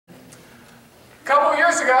A couple of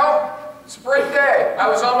years ago, spring day, I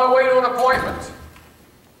was on my way to an appointment.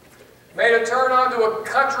 Made a turn onto a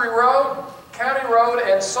country road, county road,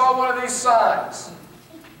 and saw one of these signs.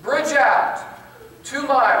 Bridge out, 2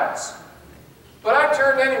 miles. But I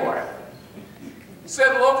turned anyway. It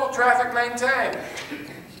said local traffic maintained.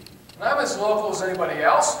 And I'm as local as anybody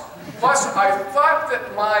else. Plus, I thought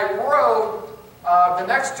that my road, the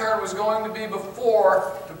next turn was going to be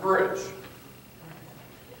before the bridge.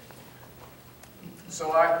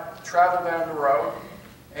 So I traveled down the road,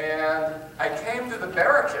 and I came to the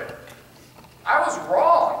barricade. I was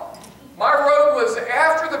wrong. My road was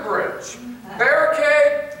after the bridge.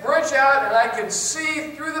 Barricade, bridge out, and I could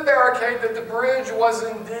see through the barricade that the bridge was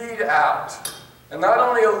indeed out. And not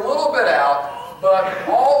only a little bit out, but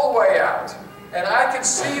all the way out. And I could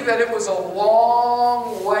see that it was a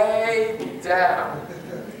long way down.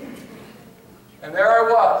 And there I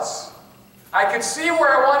was. I could see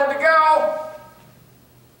where I wanted to go.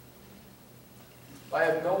 I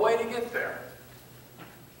had no way to get there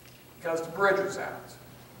because the bridge was out.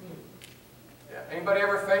 Yeah. Anybody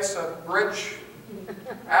ever face a bridge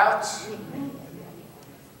out?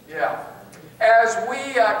 Yeah. As we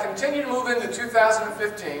continue to move into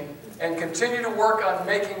 2015 and continue to work on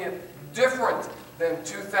making it different than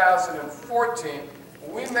 2014,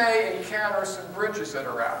 we may encounter some bridges that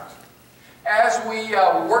are out. As we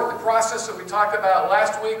work the process that we talked about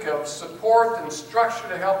last week of support and structure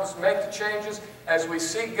to help us make the changes, as we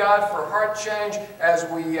seek God for heart change, as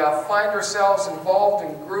we find ourselves involved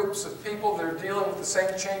in groups of people that are dealing with the same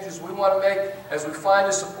changes we want to make, as we find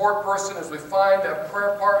a support person, as we find a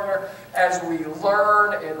prayer partner, as we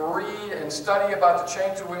learn and read and study about the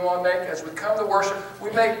change that we want to make, as we come to worship, we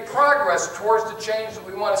make progress towards the change that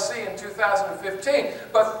we want to see in 2015.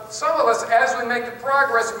 But some of us, as we make the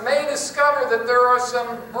progress, may discover that there are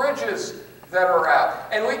some bridges that are out.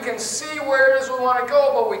 And we can see where it is we want to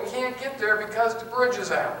go, but we can't get there because the bridge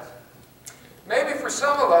is out. Maybe for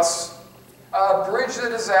some of us, a bridge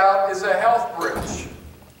that is out is a health bridge.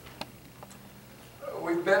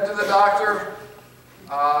 We've been to the doctor,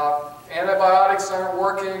 antibiotics aren't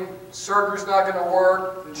working, surgery's not going to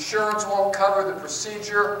work, insurance won't cover the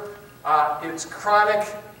procedure, it's chronic,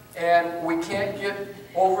 and we can't get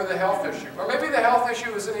over the health issue. Or maybe the health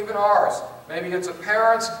issue isn't even ours. Maybe it's a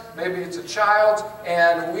parent's, maybe it's a child's,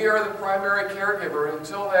 and we are the primary caregiver.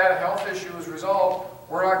 Until that health issue is resolved,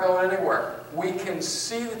 we're not going anywhere. We can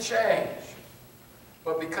see the change,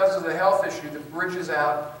 but because of the health issue, the bridge is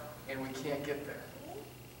out and we can't get there.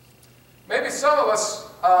 Maybe some of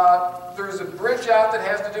us, there's a bridge out that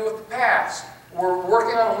has to do with the past. We're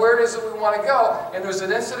working on where it is that we want to go, and there's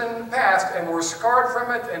an incident in the past, and we're scarred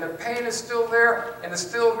from it, and the pain is still there, and it's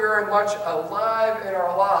still very much alive in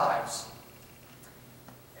our lives.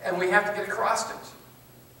 And we have to get across it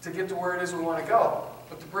to get to where it is we want to go.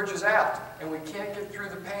 But the bridge is out, and we can't get through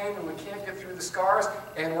the pain, and we can't get through the scars,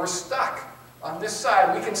 and we're stuck on this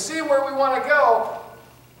side. We can see where we want to go,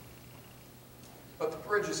 but the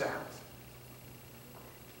bridge is out.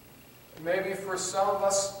 Maybe for some of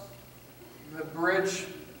us, the bridge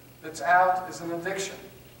that's out is an addiction,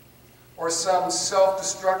 or some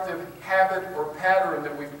self-destructive habit or pattern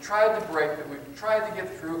that we've tried to break, that we've tried to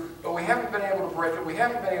get through, but we haven't been able to break it, we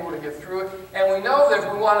haven't been able to get through it, and we know that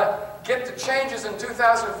if we want to get the changes in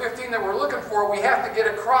 2015 that we're looking for, we have to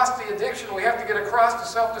get across the addiction, we have to get across the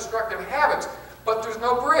self-destructive habits, but there's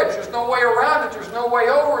no bridge, there's no way around it, there's no way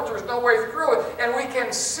over it, there's no way through it, and we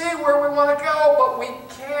can see where we want to go, but we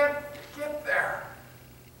can't get there.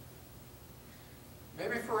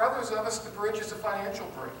 Maybe for others of us, the bridge is a financial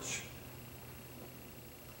bridge.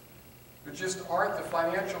 There just aren't the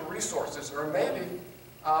financial resources, or maybe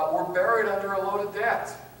we're buried under a load of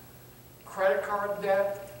debt. Credit card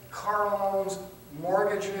debt, car loans,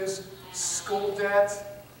 mortgages, school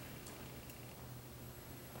debt.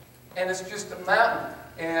 And it's just a mountain.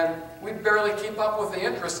 And we barely keep up with the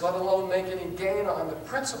interest, let alone make any gain on the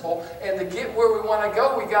principal. And to get where we want to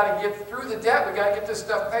go, we got to get through the debt. We got to get this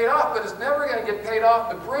stuff paid off, but it's never going to get paid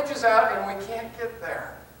off. The bridge is out, and we can't get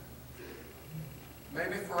there.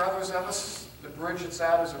 Maybe for others of us, the bridge that's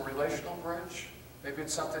out is a relational bridge. Maybe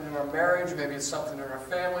it's something in our marriage. Maybe it's something in our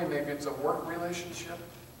family. Maybe it's a work relationship.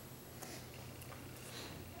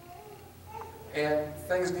 And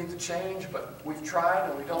things need to change, but we've tried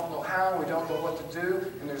and we don't know how, we don't know what to do,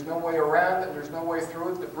 and there's no way around it, and there's no way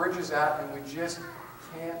through it. The bridge is out and we just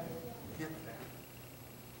can't get there.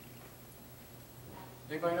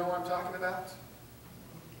 Anybody know what I'm talking about?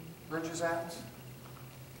 Bridge is out?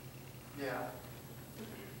 Yeah.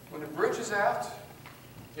 When the bridge is out,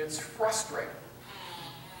 it's frustrating.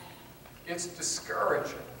 It's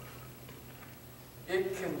discouraging.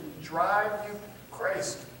 It can drive you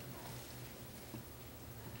crazy.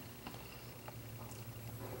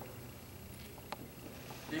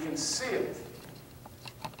 You can see it,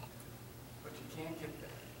 but you can't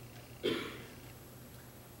get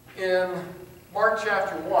there. In Mark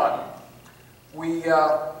chapter 1, we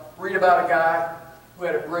read about a guy who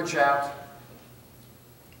had a bridge out.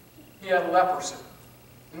 He had leprosy.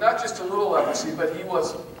 Not just a little leprosy, but he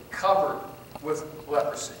was covered with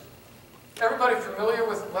leprosy. Everybody familiar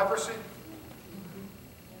with leprosy?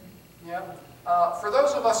 Yeah? For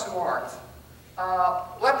those of us who aren't,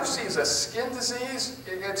 leprosy is a skin disease.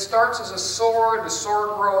 It starts as a sore, the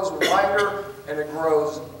sore grows wider, and it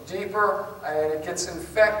grows deeper, and it gets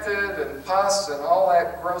infected, and pus, and all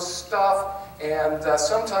that gross stuff, and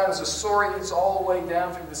sometimes the sore eats all the way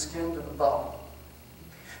down through the skin to the bone.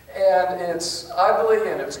 And it's ugly,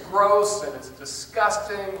 and it's gross, and it's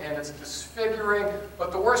disgusting, and it's disfiguring,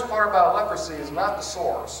 but the worst part about leprosy is not the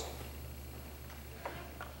sores.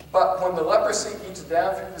 But when the leprosy eats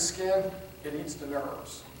down through the skin, it eats the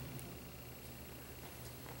nerves.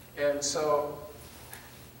 And so,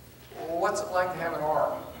 what's it like to have an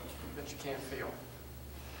arm that you can't feel?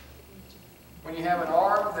 When you have an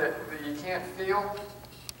arm that you can't feel,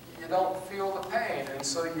 you don't feel the pain. And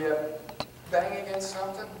so you bang against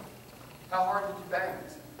something. How hard did you bang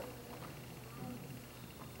it?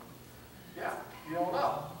 Yeah, you don't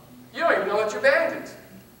know. You don't even know that you banged it.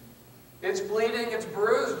 It's bleeding, it's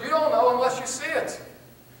bruised. You don't know unless you see it.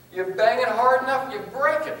 You bang it hard enough, you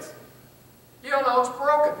break it. You don't know it's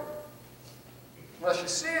broken unless you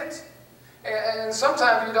see it. And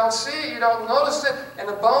sometimes you don't see it, you don't notice it, and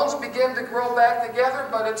the bones begin to grow back together,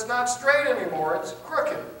 but it's not straight anymore, it's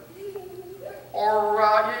crooked. Or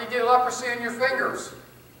you get leprosy in your fingers.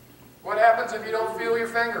 What happens if you don't feel your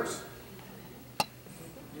fingers?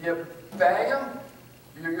 You bang them,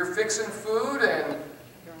 you're fixing food, and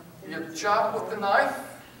you chop with the knife,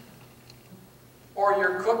 or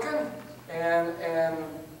you're cooking, and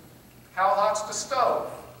how hot's the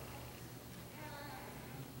stove?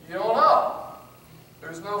 You don't know.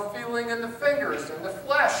 There's no feeling in the fingers, and the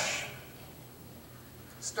flesh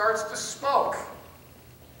starts to smoke.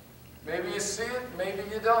 Maybe you see it, maybe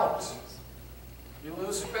you don't. You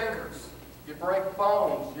lose fingers, you break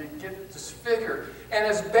bones, you get disfigured. And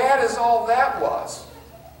as bad as all that was,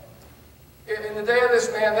 in the day of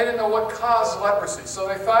this man, they didn't know what caused leprosy, so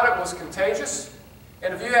they thought it was contagious.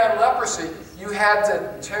 And if you had leprosy, you had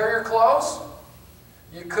to tear your clothes.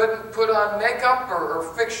 You couldn't put on makeup or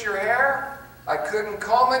fix your hair. I couldn't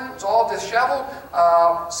comb it. It was all disheveled,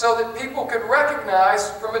 so that people could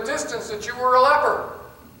recognize from a distance that you were a leper.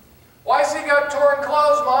 Why's he got torn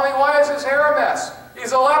clothes, Mommy? Why is his hair a mess?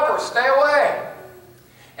 He's a leper. Stay away.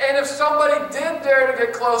 And if somebody did dare to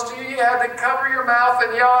get close to you, you had to cover your mouth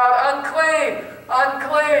and yell out, unclean,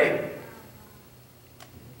 unclean.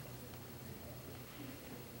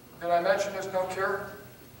 Did I mention there's no cure?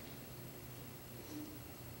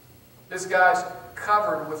 This guy's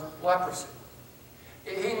covered with leprosy.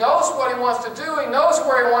 He knows what he wants to do. He knows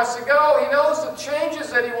where he wants to go. He knows the changes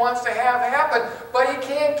that he wants to have happen, but he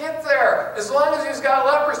can't get there. As long as he's got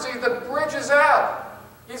leprosy, the bridge is out.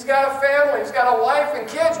 He's got a family. He's got a wife and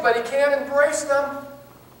kids, but he can't embrace them.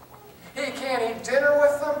 He can't eat dinner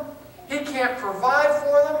with them. He can't provide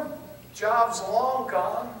for them. Job's long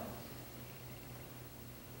gone.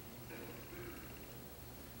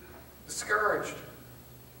 Discouraged.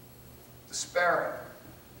 Despairing.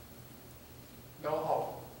 No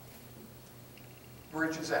hope.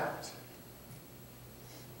 Bridge is out.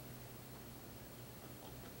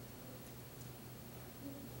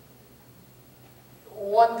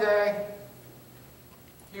 One day,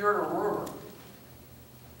 he heard a rumor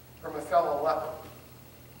from a fellow leper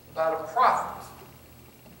about a prophet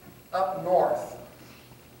up north,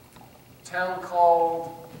 a town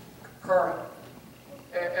called McClaren.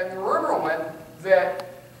 And the rumor went that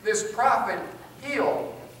this prophet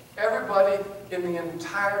healed everybody in the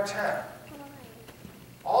entire town.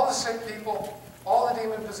 All the sick people, all the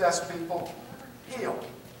demon-possessed people, healed.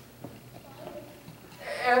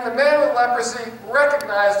 And the man with leprosy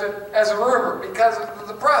recognized it as a rumor because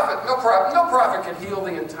the prophet, no prophet can heal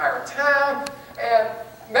the entire town. And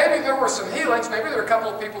maybe there were some healings. Maybe there were a couple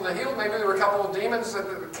of people that healed. Maybe there were a couple of demons that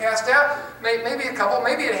were cast out. Maybe a couple.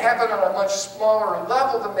 Maybe it happened on a much smaller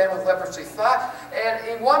level, the man with leprosy thought. And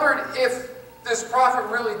he wondered if this prophet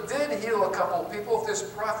really did heal a couple of people, if this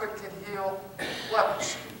prophet could heal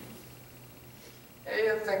leprosy. And he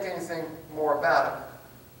didn't think anything more about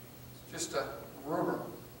it. It's just a rumor.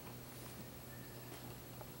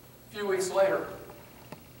 A few weeks later,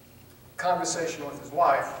 conversation with his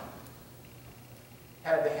wife.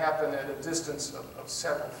 had to happen at a distance of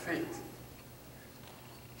several feet.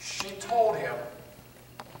 She told him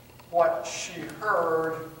what she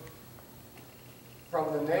heard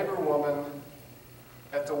from the neighbor woman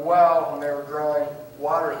at the well when they were drawing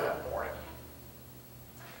water that morning.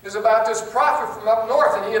 It was about this prophet from up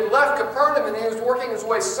north, and he had left Capernaum, and he was working his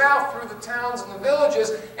way south through the towns and the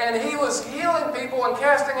villages, and he was healing people and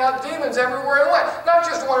casting out demons everywhere he went. Not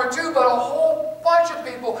just one or two, but a whole bunch of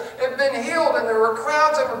people had been healed, and there were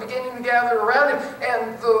crowds that were beginning to gather around him.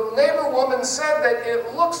 And the neighbor woman said that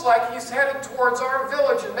it looks like he's headed towards our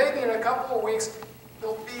village, and maybe in a couple of weeks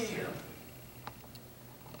he'll be here.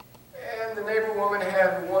 And the neighbor woman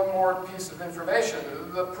had one more piece of information.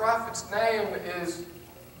 The prophet's name is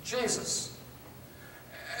Jesus.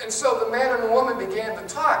 And so the man and the woman began to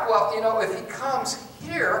talk. Well, you know, if he comes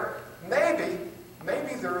here, maybe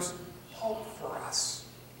there's hope for us.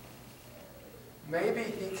 Maybe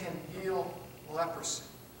he can heal leprosy.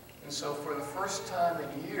 And so for the first time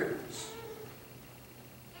in years,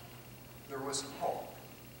 there was hope.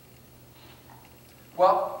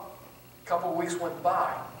 Well, a couple of weeks went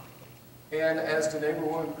by, and as the neighbor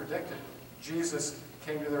woman predicted, Jesus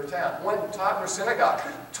came to their town, went and taught in their synagogue,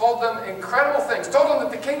 told them incredible things, told them that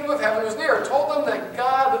the kingdom of heaven was near, told them that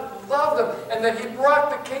God loved them, and that he brought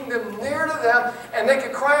the kingdom near to them, and they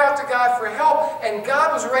could cry out to God for help, and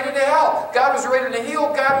God was ready to help. God was ready to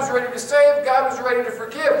heal. God was ready to save. God was ready to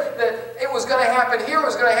forgive. That it was going to happen here, it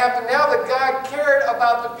was going to happen now, that God cared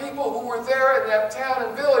about the people who were there in that town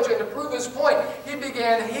and village, and to prove his point, he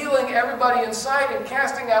began healing everybody in sight and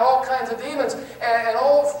casting out all kinds of demons. And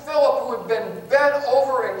old Philip, who had been bent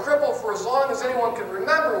over and crippled for as long as anyone could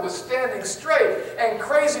remember, was standing straight. And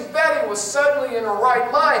crazy Betty was suddenly in her right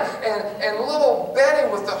mind. And little Betty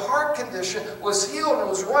with the heart condition was healed and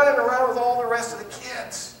was running around with all the rest of the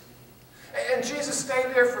kids. And Jesus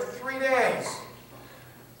stayed there for 3 days.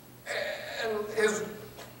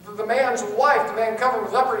 And the man's wife, the man covered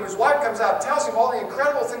with leprosy, his wife comes out and tells him all the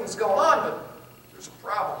incredible things going on, but there's a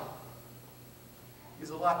problem.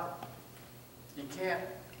 He's a leper. He can't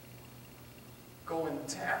go in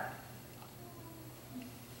town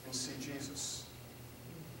and see Jesus.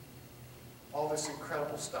 All this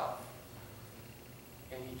incredible stuff,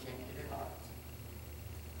 and he can't get in on it.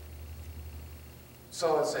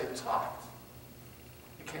 So as they talked,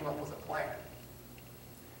 they came up with a plan.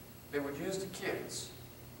 They would use the kids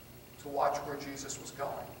to watch where Jesus was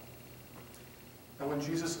going. And when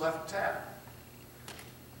Jesus left town,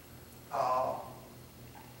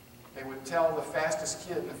 they would tell the fastest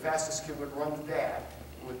kid, and the fastest kid would run to Dad,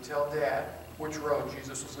 and would tell Dad which road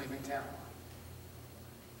Jesus was leaving town on.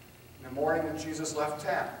 In the morning that Jesus left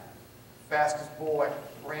town, the fastest boy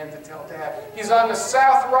ran to tell Dad, he's on the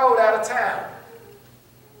south road out of town.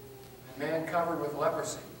 The man covered with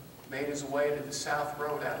leprosy made his way to the south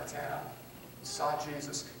road out of town, saw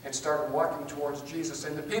Jesus, and started walking towards Jesus.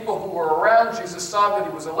 And the people who were around Jesus saw that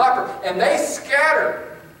he was a leper, and they scattered.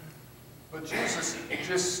 But Jesus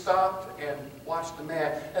just stopped and watched the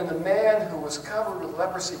man. And the man who was covered with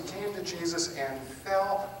leprosy came to Jesus and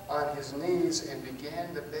fell on his knees and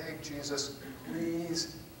began to beg Jesus,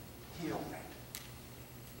 please heal me.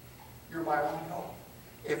 You're my only hope.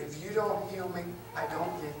 If you don't heal me, I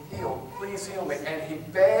don't get healed. Please heal me. And he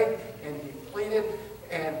begged and he pleaded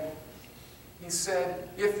and he said,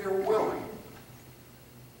 if you're willing,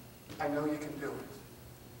 I know you can do it.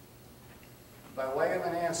 By way of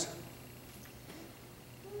an answer,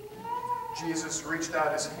 Jesus reached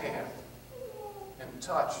out his hand and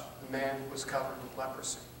touched the man who was covered with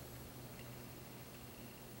leprosy.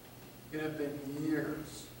 It had been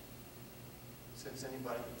years since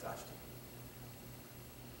anybody had touched him.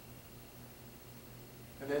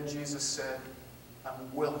 And then Jesus said,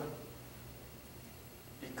 I'm willing.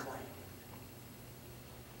 Be clean.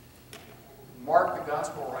 Mark, the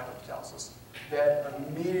gospel writer, tells us that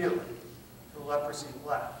immediately the leprosy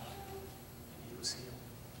left. He was healed.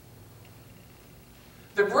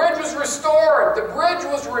 The bridge was restored. The bridge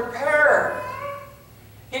was repaired.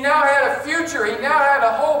 He now had a future. He now had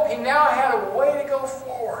a hope. He now had a way to go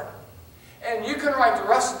forward. And you can write the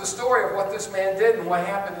rest of the story of what this man did and what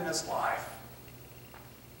happened in his life.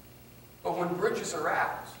 But when bridges are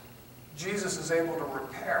out, Jesus is able to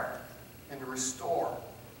repair and to restore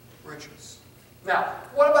bridges. Now,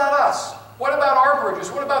 what about us? What about our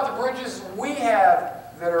bridges? What about the bridges we have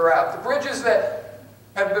that are out? The bridges that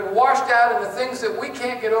have been washed out and the things that we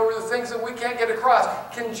can't get over, the things that we can't get across.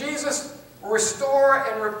 Can Jesus restore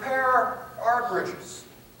and repair our bridges?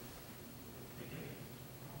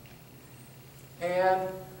 And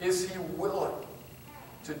is he willing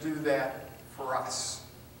to do that for us?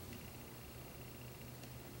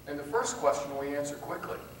 And the first question we answer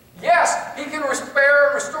quickly. Yes, he can repair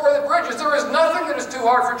and restore the bridges. There is nothing that is too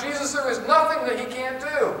hard for Jesus. There is nothing that he can't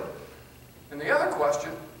do. And the other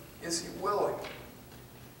question, is he willing?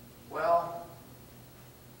 Well,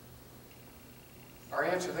 our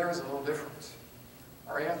answer there is a little different.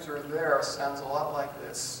 Our answer there sounds a lot like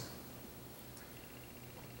this.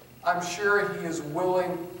 I'm sure he is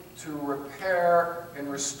willing to repair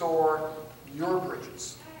and restore your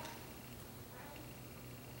bridges.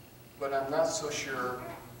 But I'm not so sure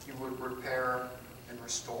he would repair and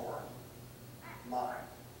restore mine.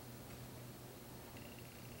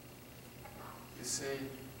 You see,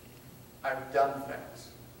 I've done things.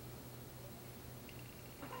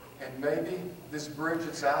 And maybe this bridge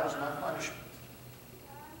that's out is my punishment.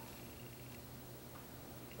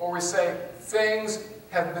 Or we say, things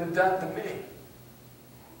have been done to me,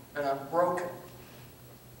 and I'm broken,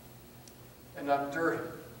 and I'm dirty.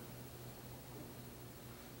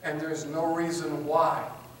 And there's no reason why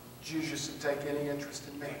Jesus should take any interest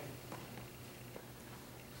in me.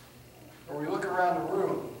 Or we look around the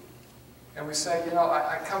room and we say, you know,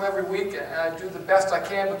 I come every week and I do the best I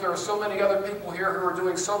can, but there are so many other people here who are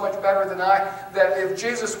doing so much better than I, that if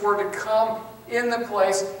Jesus were to come in the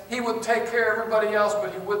place, he would take care of everybody else,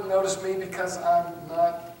 but he wouldn't notice me because I'm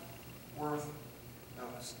not worth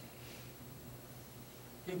noticing.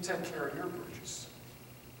 He'd take care of your bridges.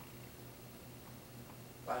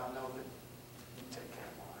 But I don't know that he'd take care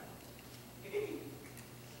of mine.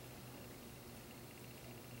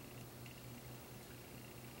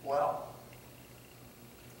 Well,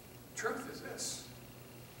 truth is this.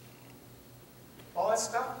 All that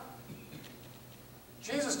stuff,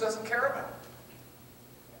 Jesus doesn't care about it.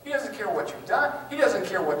 He doesn't care what you've done. He doesn't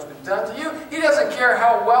care what's been done to you. He doesn't care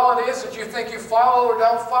how well it is that you think you follow or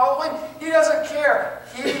don't follow him. He doesn't care.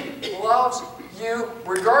 He loves you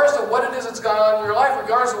regardless of what it is that's gone on in your life,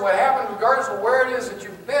 regardless of what happened, regardless of where it is that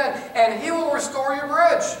you've been, and he will restore your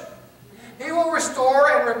bridge. He will restore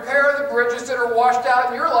and repair the bridges that are washed out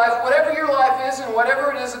in your life, whatever your life is and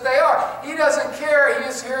whatever it is that they are. He doesn't care. He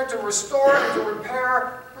is here to restore and to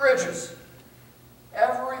repair bridges.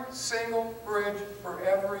 Every single bridge for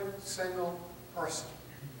every single person.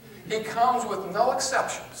 He comes with no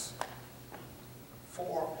exceptions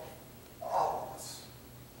for all of us.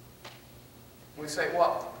 We say,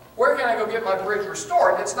 well, where can I go get my bridge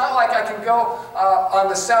restored? It's not like I can go on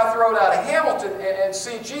the South Road out of Hamilton and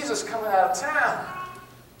see Jesus coming out of town.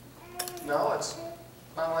 No, it's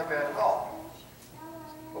not like that at all.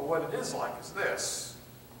 But what it is like is this.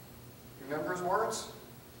 Remember his words?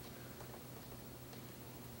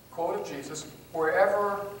 Quote of Jesus,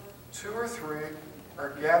 wherever 2 or 3 are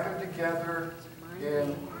gathered together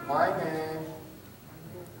in my name,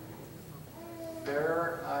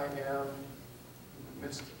 there I am in the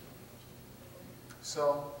midst of them.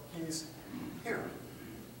 So he's here.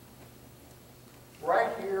 Right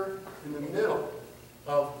here in the middle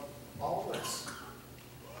of all this.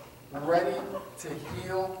 Ready to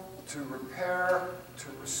heal, to repair, to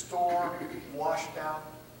restore washed out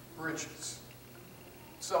bridges.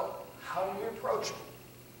 So, how do we approach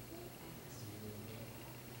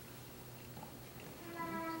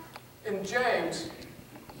it? In James,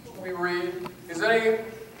 we read, is any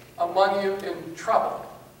among you in trouble?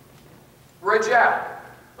 Bridge out.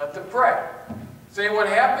 Let them pray. Is anyone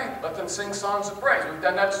happy? Let them sing songs of praise. We've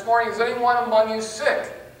done that this morning. Is anyone among you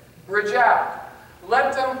sick? Bridge out.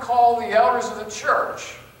 Let them call the elders of the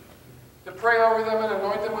church to pray over them and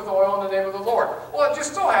anoint them with oil in the name of the Lord. Well, it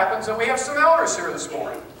just so happens that we have some elders here this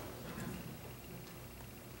morning.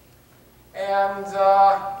 And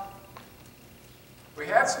we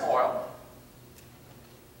had some oil.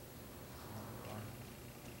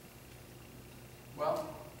 Well,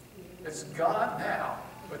 it's gone now.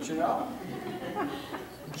 But you know,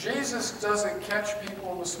 Jesus doesn't catch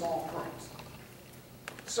people in the small print.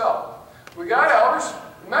 So, we got elders,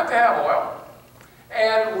 we meant to have oil,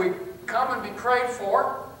 and we come and be prayed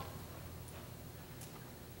for.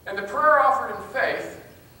 And the prayer offered in faith,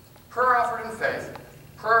 prayer offered in faith,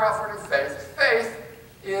 prayer offered in faith. Faith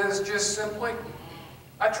is just simply,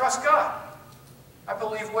 I trust God. I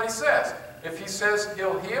believe what he says. If he says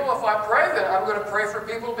he'll heal, if I pray, then I'm going to pray for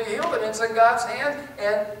people to be healed, and it's in God's hand,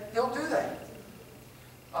 and he'll do that.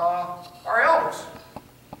 Our elders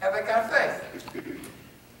have that kind of faith.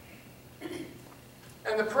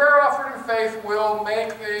 And the prayer offered in faith will make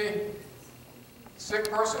the sick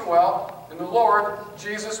person well, and the Lord,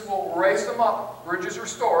 Jesus, will raise them up, bridges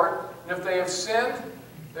restored, and if they have sinned,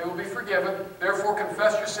 they will be forgiven. Therefore,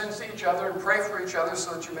 confess your sins to each other and pray for each other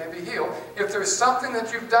so that you may be healed. If there's something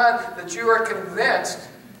that you've done that you are convinced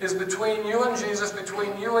is between you and Jesus,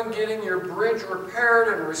 between you and getting your bridge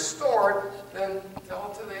repaired and restored, then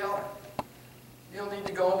tell it to the elder. You don't need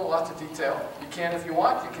to go into lots of detail. You can if you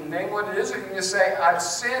want. You can name what it is, or you can just say, I've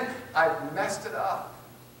sinned, I've messed it up.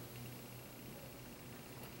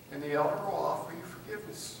 And the elder will offer you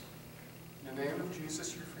forgiveness. In the name of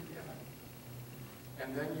Jesus, you're forgiven.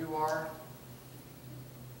 And then you are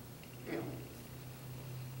healed.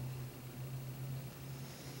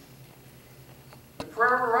 The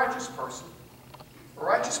prayer of a righteous person. A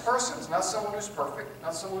righteous person is not someone who's perfect,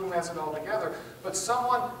 not someone who has it all together, but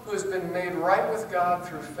someone who has been made right with God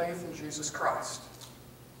through faith in Jesus Christ.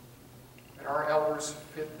 And our elders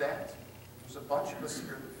fit that. There's a bunch of us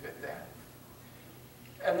here that fit that.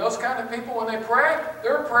 And those kind of people, when they pray,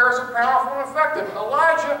 their prayers are powerful and effective.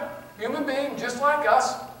 Elijah, human being just like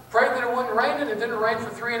us, prayed that it wouldn't rain, and it didn't rain for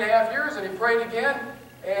 3.5 years, and he prayed again,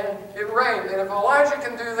 and it rained. And if Elijah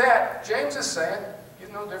can do that, James is saying he's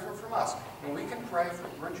no different from us. And we can pray for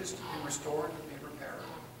bridges to be restored, to be repaired.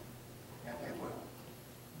 And they will.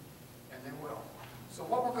 And they will. So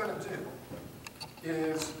what we're going to do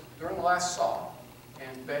is, during the last song,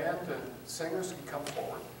 and band and singers can come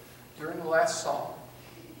forward, during the last song,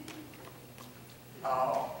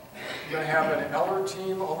 I'm going to have an elder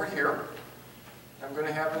team over here. I'm going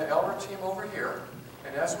to have an elder team over here.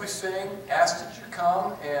 And as we sing, ask that you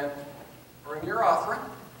come and bring your offering.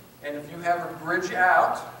 And if you have a bridge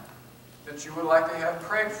out that you would like to have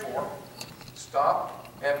prayed for, stop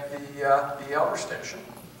at the elder station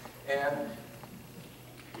and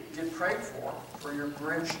get prayed for your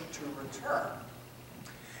bridge to return.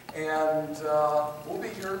 And we'll be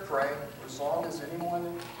here to pray as long as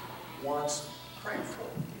anyone wants prayed for.